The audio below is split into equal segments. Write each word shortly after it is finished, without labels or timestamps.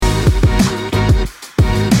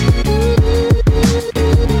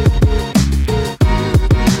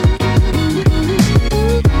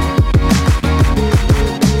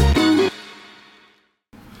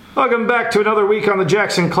Welcome back to another week on the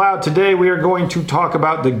Jackson Cloud. Today we are going to talk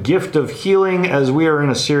about the gift of healing as we are in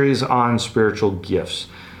a series on spiritual gifts.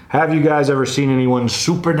 Have you guys ever seen anyone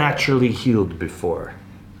supernaturally healed before?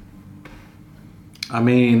 I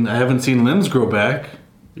mean, I haven't seen limbs grow back,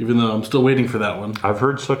 even though I'm still waiting for that one. I've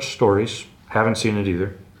heard such stories. Haven't seen it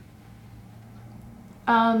either.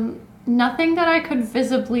 Nothing that I could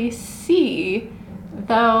visibly see,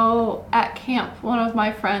 though at camp, one of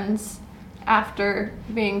my friends, after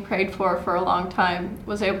being prayed for a long time,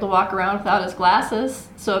 was able to walk around without his glasses.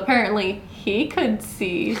 So apparently he could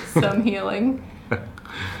see some healing.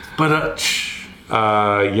 But,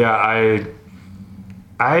 I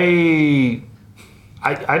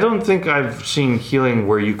don't think I've seen healing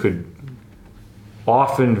where you could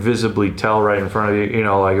often visibly tell right in front of you. You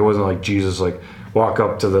know, like it wasn't like Jesus, like walk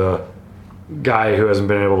up to the guy who hasn't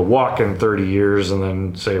been able to walk in 30 years and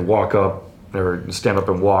then say walk up or stand up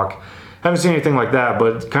and walk. Haven't seen anything like that,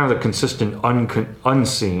 but kind of the consistent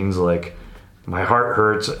unseens, like my heart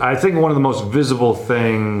hurts. I think one of the most visible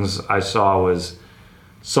things I saw was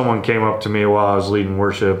someone came up to me while I was leading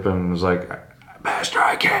worship and was like, "Pastor,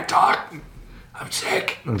 I can't talk. I'm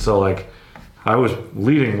sick." And so like I was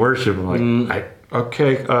leading worship and like,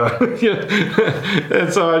 okay.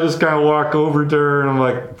 And so I just kind of walk over to her and I'm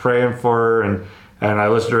like praying for her and I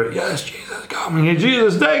listened to her, "Yes, Jesus, come.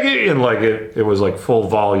 Jesus, thank you." And like it was like full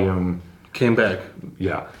volume. came back.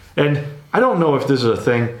 Yeah. And I don't know if this is a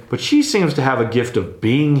thing, but she seems to have a gift of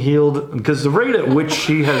being healed because the rate at which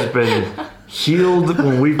she has been healed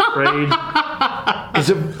when we prayed is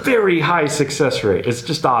a very high success rate. It's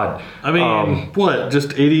just odd. I mean, what,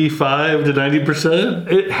 just 85 to 90%?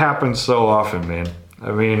 It happens so often, man.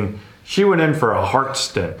 I mean, she went in for a heart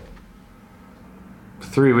stent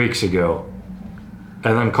 3 weeks ago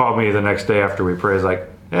and then called me the next day after we prayed. Like,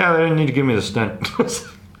 "Yeah, they didn't need to give me the stent."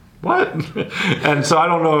 What? And so I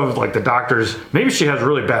don't know if like the doctors, maybe she has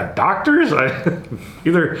really bad doctors.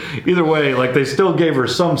 Either way, like they still gave her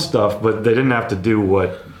some stuff, but they didn't have to do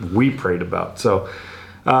what we prayed about. So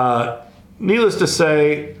needless to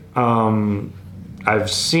say,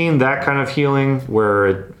 I've seen that kind of healing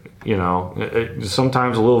where it's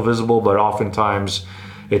sometimes a little visible, but oftentimes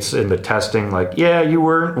it's in the testing. Like, yeah, you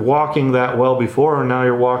weren't walking that well before, and now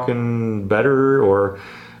you're walking better, or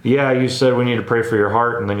yeah, you said we need to pray for your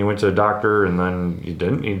heart, and then you went to a doctor, and then you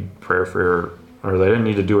didn't need prayer or they didn't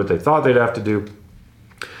need to do what they thought they'd have to do.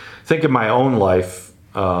 Think in my own life,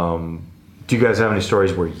 do you guys have any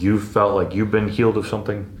stories where you felt like you've been healed of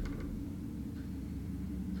something?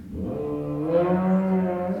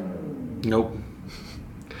 Nope.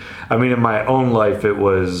 I mean, in my own life, I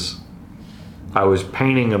was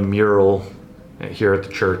painting a mural here at the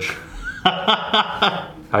church. I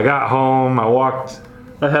got home,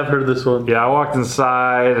 I have heard this one. I walked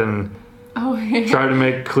inside and tried to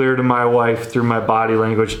make clear to my wife through my body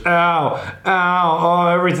language, "Ow, ow, oh,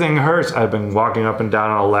 everything hurts." I've been walking up and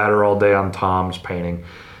down on a ladder all day on Tom's painting.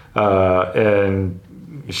 And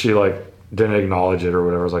she like didn't acknowledge it or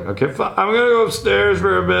whatever. I was like, "Okay, fine. I'm going to go upstairs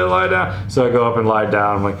for a bit, lie down." So I go up and lie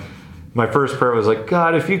down. I'm like, my first prayer was like,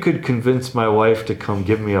 "God, if you could convince my wife to come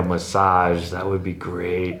give me a massage, that would be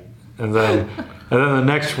great." And then the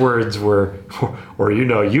next words were, or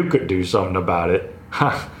you could do something about it.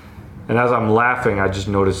 And as I'm laughing, I just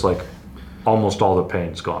noticed like almost all the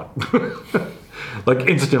pain's gone. Like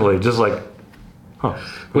instantly, just like, huh.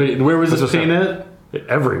 Wait, where was this pain at?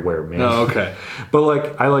 Everywhere, man. Oh, okay. But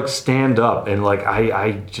like I like stand up and like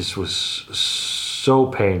I just was so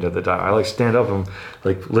pained at the time. I like stand up and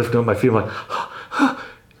like lift up my feet. I'm like,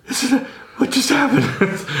 what just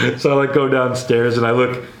happened? So I like go downstairs and I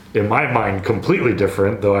look, in my mind, completely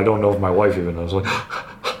different, though I don't know if my wife even knows. Like,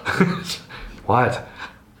 what?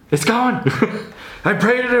 It's gone. I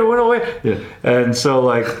prayed and it went away. Yeah. And so,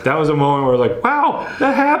 like, that was a moment where, like, wow,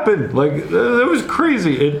 that happened. Like, it was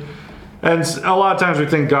crazy. And a lot of times we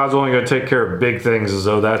think God's only going to take care of big things as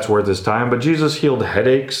though that's worth his time. But Jesus healed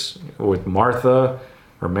headaches with Martha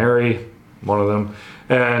or Mary, one of them,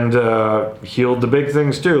 and healed the big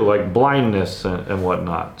things too, like blindness and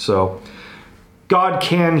whatnot. So God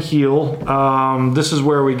can heal. This is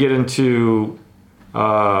where we get into,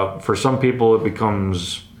 for some people, it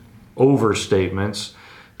becomes overstatements.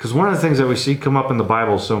 Because one of the things that we see come up in the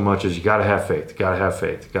Bible so much is you got to have faith, you got to have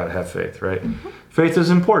faith, you got to have faith, right? Mm-hmm. Faith is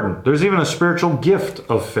important. There's even a spiritual gift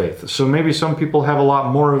of faith. So maybe some people have a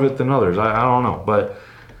lot more of it than others. I don't know. But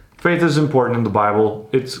faith is important in the Bible.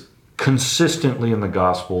 It's consistently in the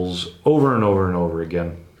Gospels over and over and over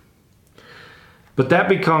again. But that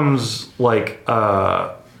becomes like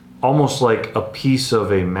almost like a piece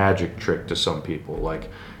of a magic trick to some people. Like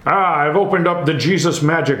I've opened up the Jesus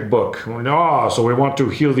magic book. So we want to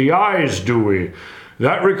heal the eyes, do we?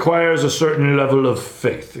 That requires a certain level of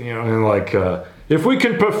faith, and like, if we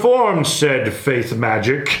can perform said faith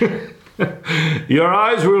magic, your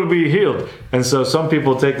eyes will be healed. And so some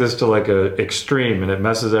people take this to like a extreme, and it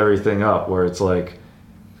messes everything up, where it's like,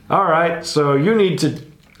 all right, so you need to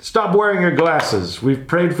stop wearing your glasses. We've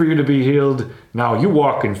prayed for you to be healed. Now you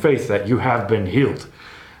walk in faith that you have been healed.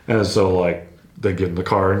 And so like, they get in the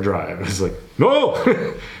car and drive. It's like, no,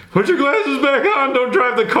 put your glasses back on. Don't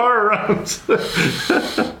drive the car around.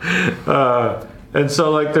 And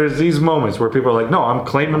so like, there's these moments where people are like, no, I'm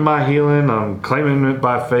claiming my healing. I'm claiming it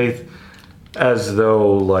by faith, as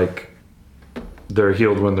though like they're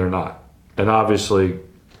healed when they're not. And obviously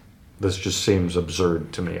this just seems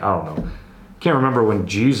absurd to me. I don't know. Can't remember when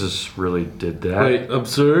Jesus really did that. Wait,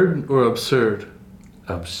 absurd or absurd?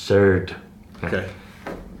 Absurd. Okay.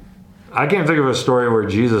 I can't think of a story where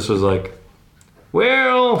Jesus was like,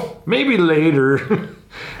 well, maybe later.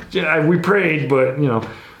 Yeah, we prayed, but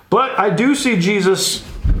But I do see Jesus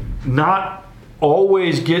not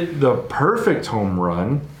always get the perfect home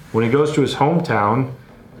run. When he goes to his hometown,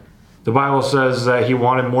 the Bible says that he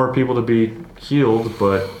wanted more people to be healed,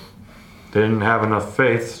 but they didn't have enough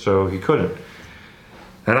faith, so he couldn't.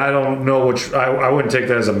 And I don't know which, I wouldn't take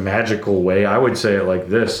that as a magical way. I would say it like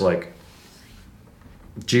this, like,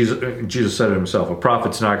 Jesus said it himself, a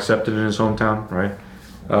prophet's not accepted in his hometown, right?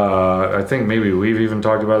 I think maybe we've even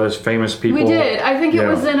talked about this, famous people. We did. I think it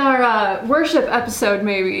was in our worship episode,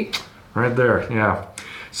 maybe. Right there, yeah.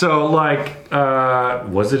 So, like,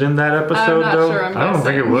 was it in that episode, I'm not though? sure. I'm I don't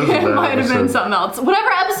think it was in It that might have been episode. something else. Whatever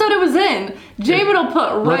episode it was in, Jamin will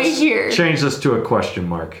put right Let's here. change this to a question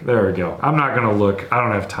mark. There we go. I'm not going to look. I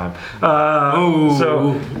don't have time.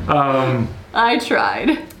 I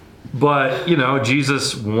tried. But,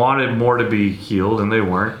 Jesus wanted more to be healed, and they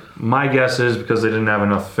weren't. My guess is because they didn't have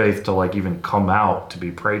enough faith to, like, even come out to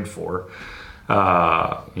be prayed for.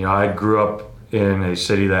 I grew up in a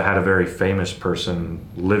city that had a very famous person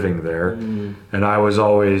living there, and I was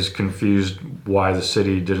always confused why the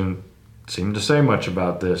city didn't seem to say much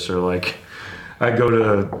about this. Or, like, I go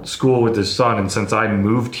to school with his son, and since I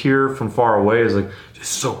moved here from far away, it's like, it's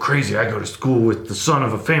so crazy. I go to school with the son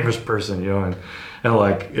of a famous person, and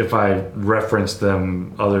like, if I reference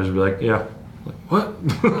them, others would be like, yeah, like, what?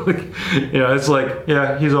 Like, it's like,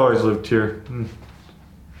 yeah, he's always lived here.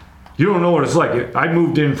 You don't know what it's like. I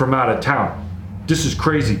moved in from out of town. This is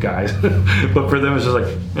crazy, guys. But for them, it's just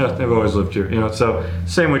like, yeah, they've always lived here. So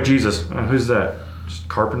same with Jesus. Who's that? Just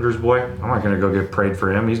carpenter's boy? I'm not going to go get prayed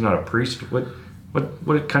for him. He's not a priest.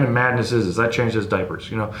 What kind of madness is this? That changed his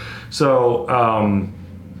diapers, So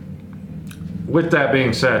with that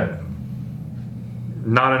being said,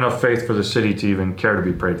 not enough faith for the city to even care to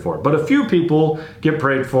be prayed for. But a few people get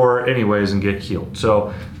prayed for anyways and get healed.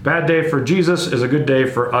 So bad day for Jesus is a good day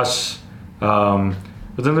for us. But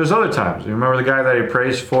then there's other times. You remember the guy that he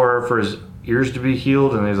prays for his ears to be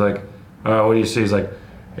healed? And he's like, what do you see? He's like,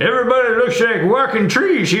 everybody looks like walking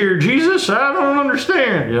trees here, Jesus. I don't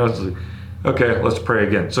understand. It's like, okay, let's pray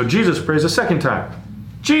again. So Jesus prays a second time.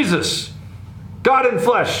 Jesus, God in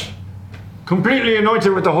flesh, completely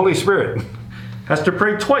anointed with the Holy Spirit, has to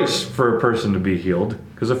pray twice for a person to be healed,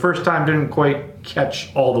 because the first time didn't quite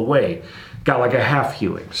catch all the way. Got like a half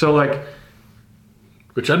healing. So like,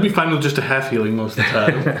 which I'd be fine with just a half healing most of the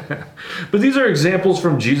time. But these are examples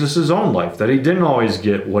from Jesus' own life, that he didn't always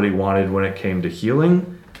get what he wanted when it came to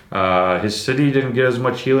healing. His city didn't get as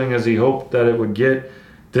much healing as he hoped that it would get.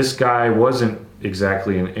 This guy wasn't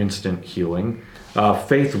exactly an instant healing.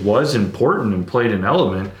 Faith was important and played an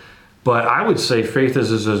element, but I would say faith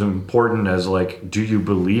is as important as, like, do you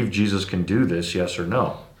believe Jesus can do this, yes or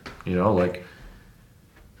no?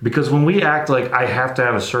 Because when we act like I have to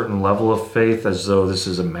have a certain level of faith as though this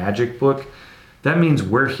is a magic book, that means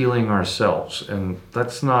we're healing ourselves. And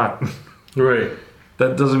that's not... Right.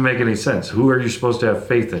 That doesn't make any sense. Who are you supposed to have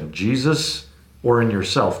faith in? Jesus or in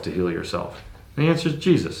yourself to heal yourself? The answer is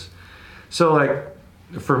Jesus. So, like,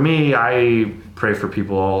 for me, I pray for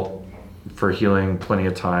people for healing plenty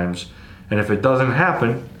of times. And if it doesn't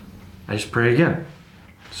happen, I just pray again.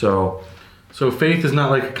 So faith is not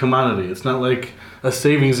like a commodity. It's not like a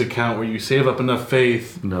savings account where you save up enough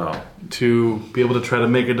faith to be able to try to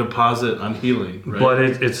make a deposit on healing. Right? But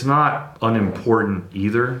it's not unimportant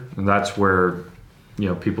either. And that's where,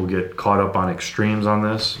 people get caught up on extremes on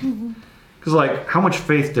this. Because, like, how much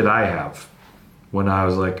faith did I have when I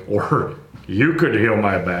was like, or you could heal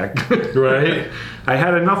my back. Right. I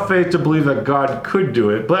had enough faith to believe that God could do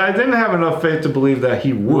it, but I didn't have enough faith to believe that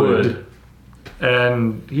he would.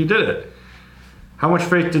 And he did it. How much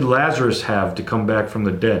faith did Lazarus have to come back from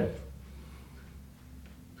the dead?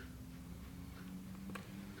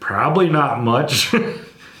 Probably not much,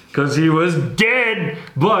 because he was dead,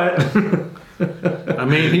 but... I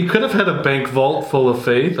mean, he could have had a bank vault full of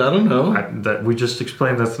faith. I don't know. That we just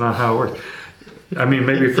explained that's not how it works. I mean,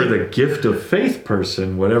 maybe for the gift of faith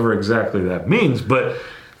person, whatever exactly that means, but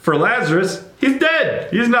for Lazarus, he's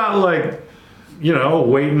dead. He's not like,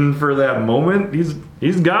 waiting for that moment.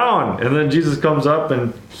 He's gone. And then Jesus comes up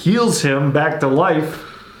and heals him back to life.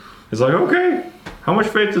 It's like, okay, how much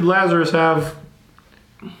faith did Lazarus have?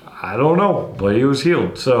 I don't know, but he was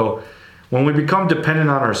healed. So when we become dependent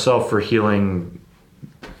on ourselves for healing,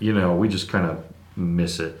 we just kind of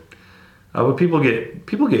miss it. But people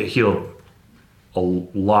get healed a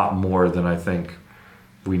lot more than I think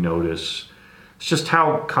we notice. It's just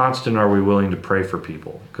how constant are we willing to pray for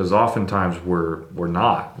people? Because oftentimes we're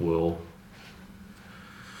not.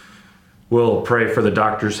 We'll pray for the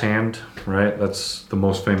doctor's hand, right? That's the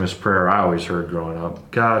most famous prayer I always heard growing up.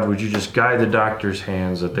 God, would you just guide the doctor's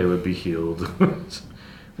hands that they would be healed?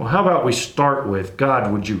 Well, how about we start with,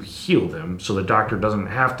 God, would you heal them so the doctor doesn't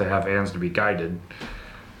have to have hands to be guided?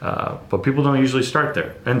 But people don't usually start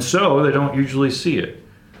there. And so they don't usually see it.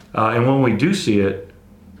 And when we do see it,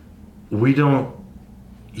 we don't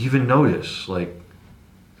even notice. Like,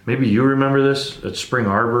 maybe you remember this at Spring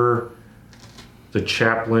Arbor. The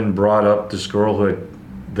chaplain brought up this girl who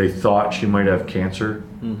they thought she might have cancer.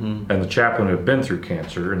 Mm-hmm. And the chaplain had been through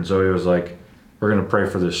cancer. And so he was like, we're going to pray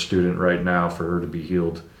for this student right now for her to be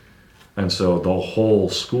healed. And so the whole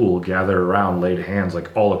school gathered around, laid hands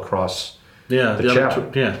like all across the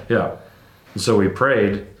chapel. Yeah. And so we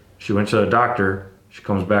prayed. She went to the doctor. She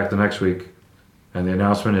comes back the next week. And the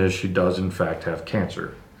announcement is she does, in fact, have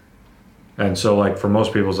cancer. And so, like, for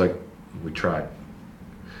most people, it's like, we tried.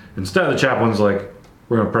 Instead, the chaplain's like,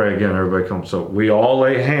 we're going to pray again. Everybody comes. So we all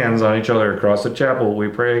lay hands on each other across the chapel. We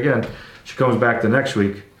pray again. She comes back the next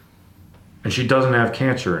week, and she doesn't have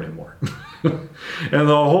cancer anymore. And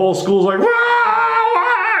the whole school's like, wah,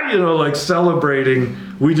 wah, like celebrating.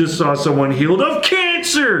 We just saw someone healed of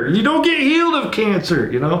cancer. You don't get healed of cancer,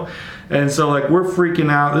 And so, like, we're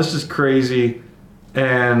freaking out. This is crazy.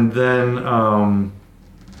 And then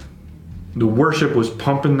the worship was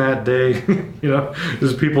pumping that day,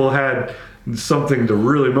 because people had something to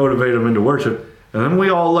really motivate them into worship. And then we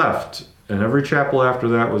all left. And every chapel after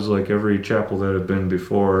that was like every chapel that had been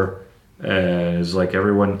before. And it's like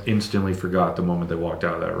everyone instantly forgot the moment they walked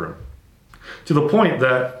out of that room. To the point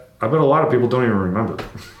that I bet a lot of people don't even remember.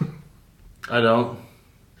 I don't.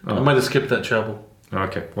 I might have skipped that chapel.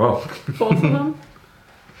 Okay, well. Both of them?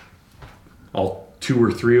 All 2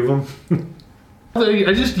 or 3 of them.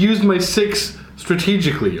 I just used my 6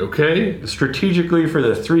 strategically, okay? Strategically for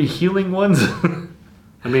the 3 healing ones?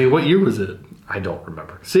 I mean, what year was it? I don't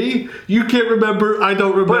remember. See? You can't remember, I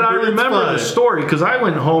don't remember. But I remember the story because I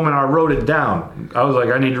went home and I wrote it down. I was like,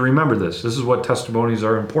 I need to remember this. This is what testimonies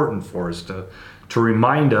are important for, is to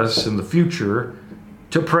remind us in the future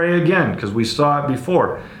to pray again, because we saw it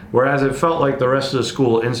before. Whereas it felt like the rest of the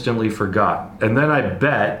school instantly forgot. And then I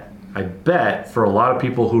bet for a lot of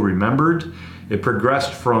people who remembered, it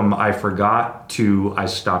progressed from I forgot to I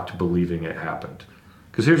stopped believing it happened.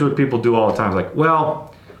 Because here's what people do all the time. Like,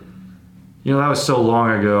 well, that was so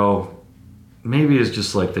long ago. Maybe it's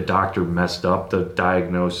just like the doctor messed up the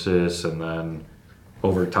diagnosis, and then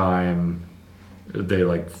over time they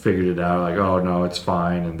like figured it out. Like, oh no, it's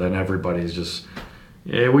fine. And then everybody's just,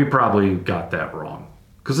 we probably got that wrong.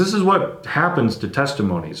 Because this is what happens to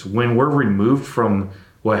testimonies. When we're removed from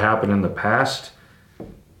what happened in the past,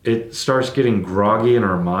 it starts getting groggy in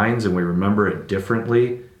our minds and we remember it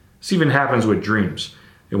differently. This even happens with dreams.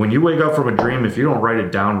 And when you wake up from a dream, if you don't write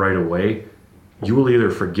it down right away, you will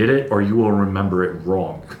either forget it or you will remember it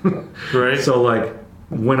wrong. Right. So like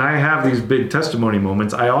when I have these big testimony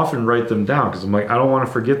moments, I often write them down because I'm like, I don't want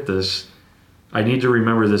to forget this. I need to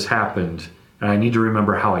remember this happened. And I need to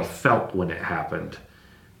remember how I felt when it happened,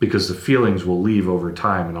 because the feelings will leave over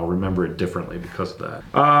time and I'll remember it differently because of that.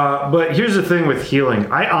 But here's the thing with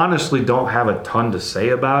healing. I honestly don't have a ton to say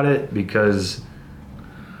about it, because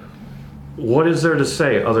what is there to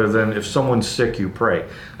say other than if someone's sick, you pray?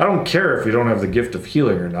 I don't care if you don't have the gift of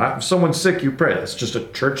healing or not. If someone's sick, you pray. That's just a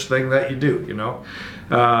church thing that you do,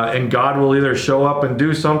 and God will either show up and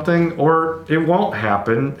do something or it won't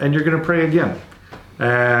happen and you're going to pray again.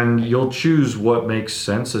 And you'll choose what makes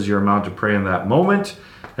sense as your amount to pray in that moment,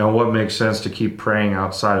 and what makes sense to keep praying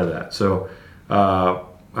outside of that. So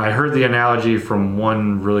I heard the analogy from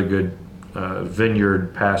one really good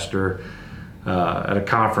vineyard pastor at a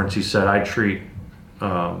conference. He said, I treat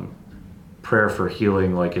prayer for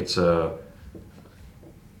healing like it's a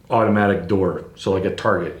automatic door. So like a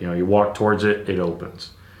Target, you walk towards it, it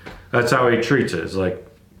opens. That's how he treats it. It's like,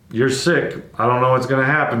 you're sick. I don't know what's going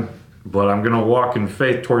to happen, but I'm going to walk in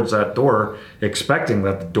faith towards that door, expecting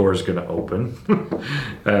that the door is going to open.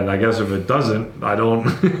 And I guess if it doesn't, I don't.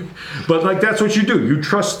 But like, that's what you do. You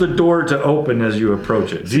trust the door to open as you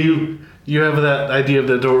approach it. You have that idea of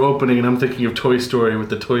the door opening, and I'm thinking of Toy Story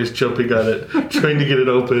with the toys jumping on it, trying to get it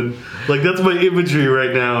open. Like, that's my imagery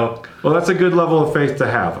right now. Well, that's a good level of faith to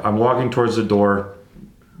have. I'm walking towards the door.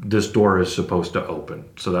 This door is supposed to open.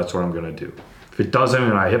 So that's what I'm going to do. If it doesn't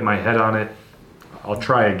and I hit my head on it, I'll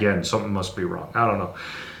try again. Something must be wrong. I don't know.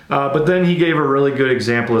 But then he gave a really good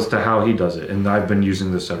example as to how he does it. And I've been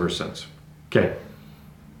using this ever since. Okay.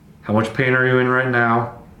 How much pain are you in right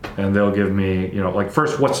now? And they'll give me, like,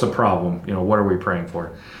 first, what's the problem? What are we praying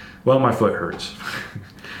for? Well, my foot hurts.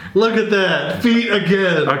 Look at that. Feet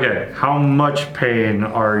again. Okay. How much pain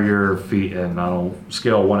are your feet in on a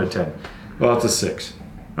scale of 1 to 10? Well, it's a 6.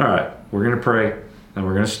 All right. We're going to pray and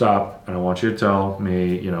we're going to stop. And I want you to tell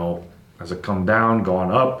me, has it come down,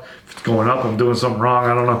 gone up? If it's going up, I'm doing something wrong.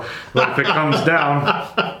 I don't know. But if it comes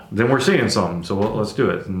down, then we're seeing something. So let's do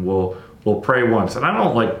it. And we'll pray once. And I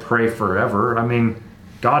don't like pray forever. I mean,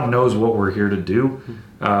 God knows what we're here to do.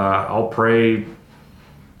 I'll pray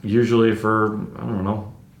usually for,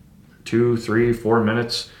 2, 3, 4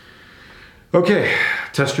 minutes. Okay,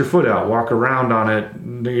 test your foot out. Walk around on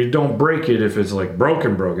it. You don't break it if it's like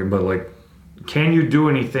broken, but like, can you do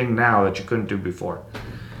anything now that you couldn't do before?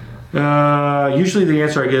 Usually the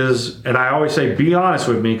answer I get is, and I always say, be honest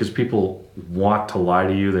with me, because people want to lie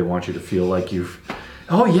to you. They want you to feel like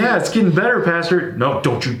oh yeah, it's getting better, Pastor. No,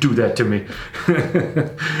 don't you do that to me.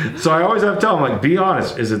 So I always have to tell them, like, be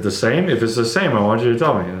honest. Is it the same? If it's the same, I want you to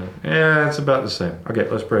tell me. Yeah, it's about the same. Okay,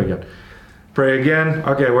 let's pray again. Pray again.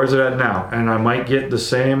 Okay, where's it at now? And I might get the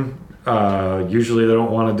same. Usually they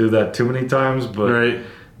don't want to do that too many times, but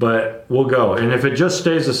we'll go. And if it just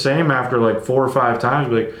stays the same after like 4 or 5 times,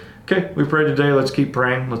 be like, okay, we prayed today. Let's keep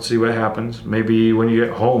praying. Let's see what happens. Maybe when you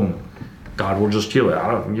get home, God will just heal it.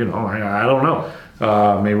 I don't know.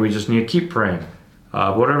 Maybe we just need to keep praying.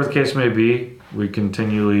 Whatever the case may be, we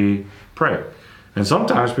continually pray. And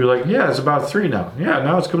sometimes people are like, yeah, it's about 3 now. Yeah,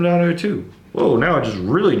 now it's coming down to 2. Whoa, now it just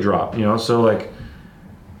really dropped, So like,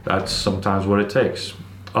 that's sometimes what it takes.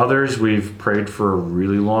 Others, we've prayed for a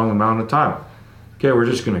really long amount of time. Okay, we're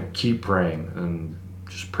just going to keep praying and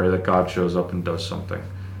just pray that God shows up and does something.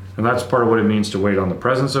 And that's part of what it means to wait on the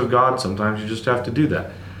presence of God. Sometimes you just have to do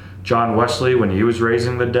that. John Wesley, when he was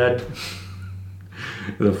raising the dead,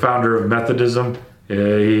 the founder of Methodism,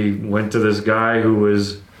 he went to this guy who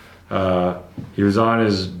was, he was on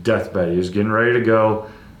his deathbed. He was getting ready to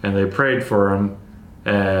go, and they prayed for him,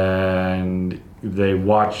 and they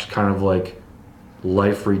watched kind of like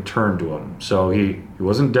life return to him. So he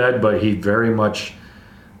wasn't dead, but he very much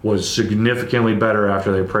was significantly better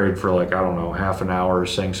after they prayed for like, half an hour,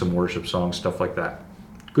 sang some worship songs, stuff like that.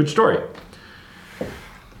 Good story.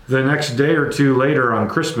 The next day or 2 later on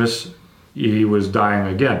Christmas, he was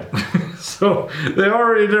dying again. So they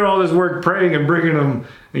already did all this work praying and bringing him,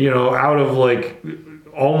 out of like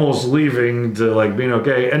almost leaving to like being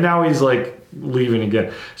okay. And now he's like leaving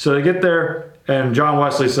again. So they get there and John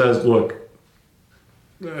Wesley says, look,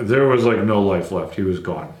 there was like no life left. He was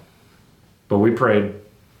gone. But we prayed.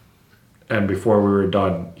 And before we were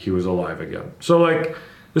done, he was alive again. So like,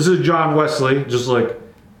 this is John Wesley, just like,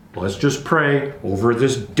 let's just pray over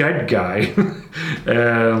this dead guy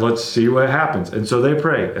and let's see what happens. And so they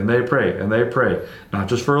pray and they pray and they pray, not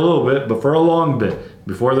just for a little bit, but for a long bit.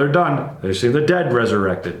 Before they're done, they see the dead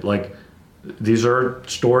resurrected. Like, these are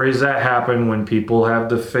stories that happen when people have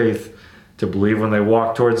the faith to believe when they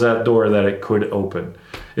walk towards that door that it could open.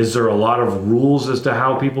 Is there a lot of rules as to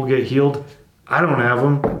how people get healed? I don't have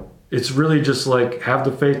them. It's really just like, have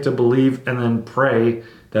the faith to believe and then pray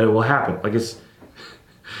that it will happen. Like, it's,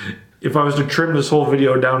 if I was to trim this whole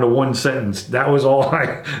video down to 1 sentence, that's all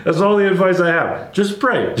the advice I have. Just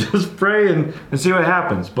pray. Just pray and see what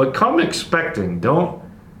happens. But come expecting. Don't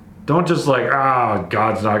just like,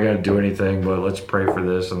 God's not going to do anything, but let's pray for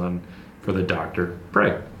this and then for the doctor.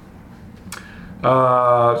 Pray.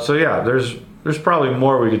 So yeah, there's probably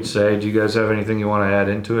more we could say. Do you guys have anything you want to add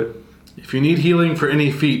into it? If you need healing for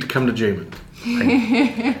any feet, come to Jamin.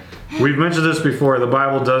 We've mentioned this before. The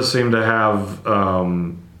Bible does seem to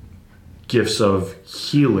have gifts of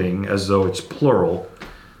healing as though it's plural.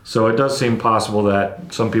 So it does seem possible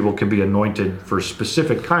that some people can be anointed for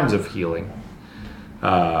specific kinds of healing.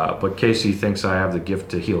 But Casey thinks I have the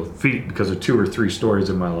gift to heal feet because of 2 or 3 stories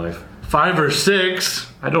in my life. 5 or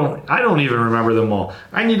 6. I don't even remember them all.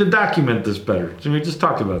 I need to document this better. We just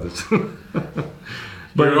talked about this.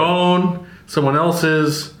 Your own, someone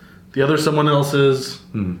else's, the other someone else's,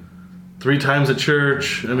 3 times at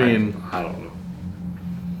church. I mean, I don't know.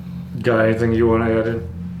 Got anything you want to add in?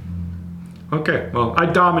 Okay, well, I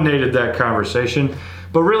dominated that conversation,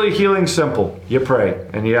 but really healing's simple. You pray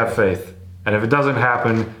and you have faith. And if it doesn't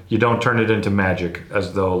happen, you don't turn it into magic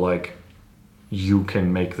as though like you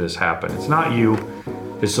can make this happen. It's not you,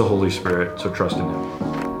 it's the Holy Spirit, so trust in Him.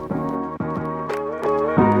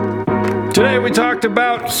 Today we talked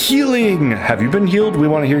about healing. Have you been healed? We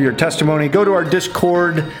want to hear your testimony. Go to our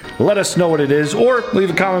Discord, let us know what it is, or leave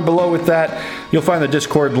a comment below with that. You'll find the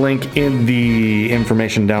Discord link in the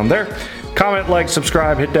information down there. Comment, like,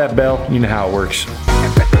 subscribe, hit that bell. You know how it works.